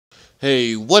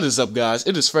Hey, what is up guys?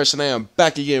 It is Fresh and I am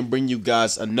back again bringing you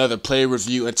guys another player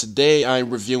review, and today I am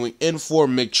reviewing N4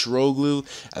 Mitroglou.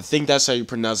 I think that's how you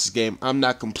pronounce this game. I'm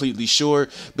not completely sure,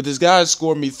 but this guy has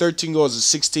scored me 13 goals in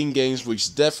 16 games,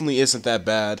 which definitely isn't that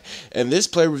bad. And this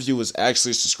player review was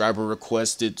actually subscriber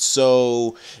requested,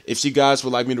 so if you guys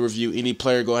would like me to review any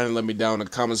player, go ahead and let me down in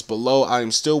the comments below. I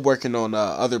am still working on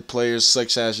other players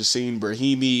such as Yassine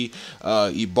Brahimi,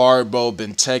 Ibarbo,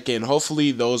 Benteke, and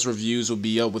hopefully those reviews will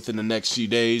be up within the next few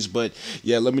days. But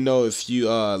yeah, let me know if you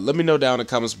let me know down in the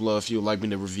comments below if you would like me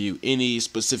to review any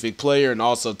specific player, and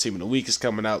also Team of the Week is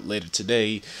coming out later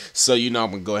today, so you know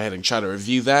I'm gonna go ahead and try to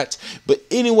review that. But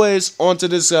anyways, onto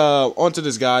this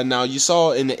guy. Now, you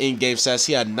saw in the in-game stats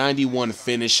he had 91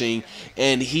 finishing,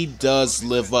 and he does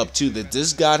live up to that.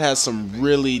 This guy has some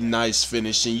really nice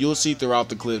finishing. You'll see throughout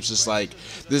the clips, just like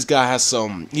this guy has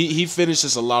some, he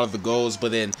finishes a lot of the goals,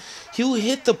 but then he'll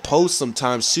hit the post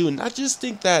sometimes too. And I just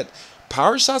think that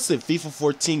power shots in FIFA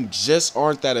 14 just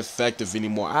aren't that effective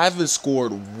anymore. I haven't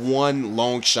scored one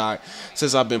long shot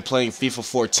since I've been playing FIFA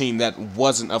 14 that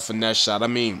wasn't a finesse shot. I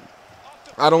mean,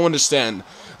 I don't understand.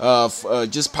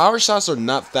 Just power shots are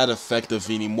not that effective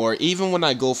anymore. Even when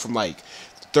I go from like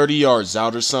 30 yards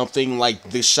out or something,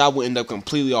 like the shot will end up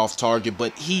completely off target.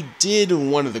 But he did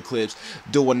in one of the clips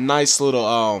do a nice little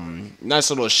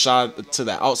shot to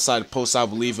the outside post, I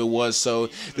believe it was. So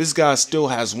this guy still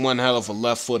has one hell of a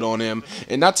left foot on him,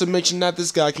 and not to mention that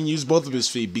this guy can use both of his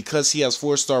feet because he has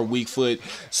 4-star weak foot.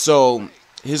 So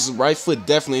his right foot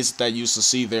definitely isn't that used to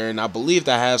see there, and I believe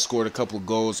that has scored a couple of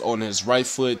goals on his right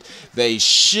foot. They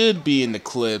should be in the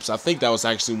clips. I think that was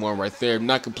actually one right there. I'm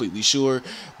not completely sure,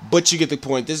 but you get the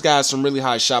point. This guy has some really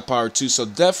high shot power too, so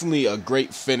definitely a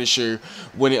great finisher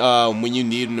when you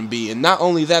need him to be. And not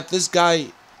only that, this guy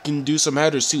can do some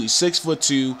headers too. He's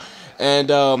 6'2". And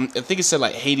I think it said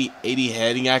like 80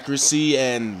 heading accuracy,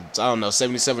 and I don't know,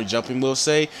 77 jumping, we'll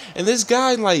say. And this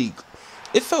guy, like,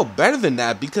 it felt better than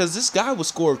that because this guy would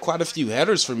score quite a few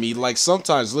headers for me. Like,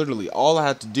 sometimes literally all I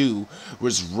had to do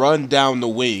was run down the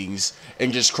wings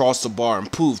and just cross the bar, and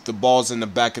poof, the ball's in the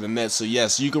back of the net. So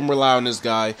yes, you can rely on this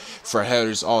guy for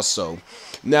headers also.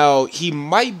 Now, he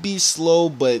might be slow,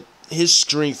 but his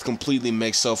strength completely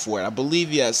makes up for it. I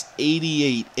believe he has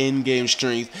 88 in-game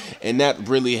strength, and that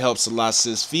really helps a lot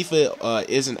since FIFA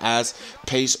isn't as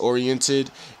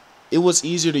pace-oriented. It was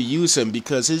easier to use him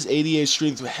because his 88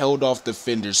 strength held off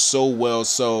defenders so well.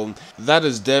 So that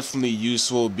is definitely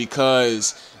useful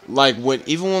because, like,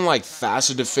 even when like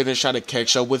faster defenders try to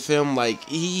catch up with him, like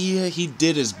he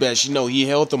did his best. You know, he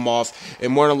held them off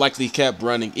and more than likely kept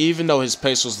running. Even though his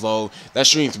pace was low, that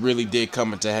strength really did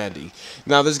come into handy.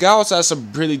 Now, this guy also has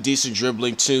some pretty decent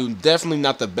dribbling too. Definitely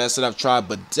not the best that I've tried,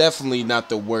 but definitely not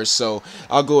the worst. So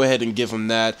I'll go ahead and give him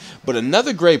that. But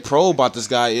another great pro about this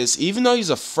guy is, even though he's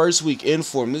a first week in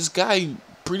form, this guy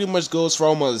pretty much goes for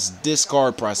almost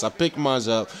discard price. I picked mine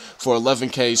up for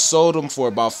 11K, sold him for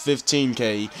about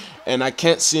 15K, and I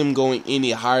can't see him going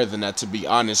any higher than that, to be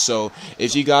honest. So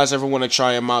if you guys ever want to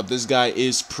try him out, this guy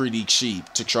is pretty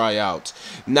cheap to try out.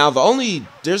 Now,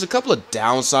 there's a couple of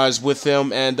downsides with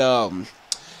him, and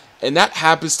that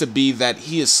happens to be that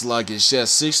he is sluggish. Yeah,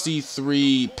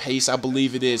 63 pace, I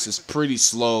believe it is pretty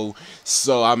slow.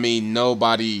 So I mean,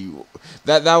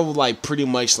 that would like pretty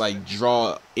much like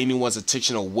draw anyone's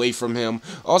attention away from him.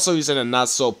 Also, he's in a not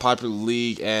so popular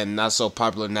league and not so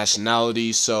popular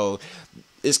nationality, so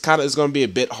it's going to be a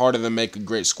bit harder to make a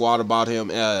great squad about him.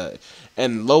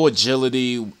 And low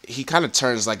agility, he kind of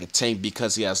turns like a tank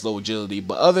because he has low agility.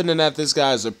 But other than that, this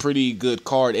guy is a pretty good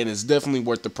card, and it's definitely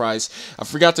worth the price. I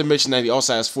forgot to mention that he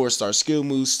also has 4-star skill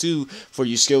moves too for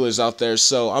you skillers out there.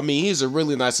 So I mean, he's a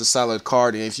really nice and solid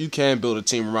card, and if you can build a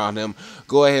team around him,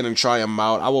 go ahead and try him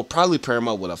out. I will probably pair him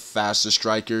up with a faster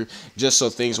striker just so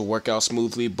things will work out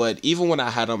smoothly. But even when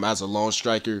I had him as a lone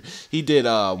striker, he did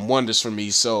wonders for me.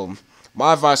 So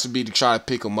my advice would be to try to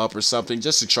pick him up or something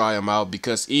just to try him out,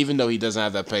 because even though he doesn't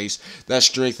have that pace, that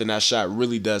strength and that shot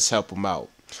really does help him out.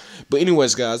 But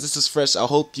anyways, guys, this is Fresh. I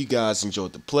hope you guys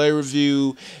enjoyed the play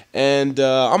review, and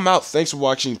I'm out. Thanks for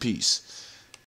watching. Peace.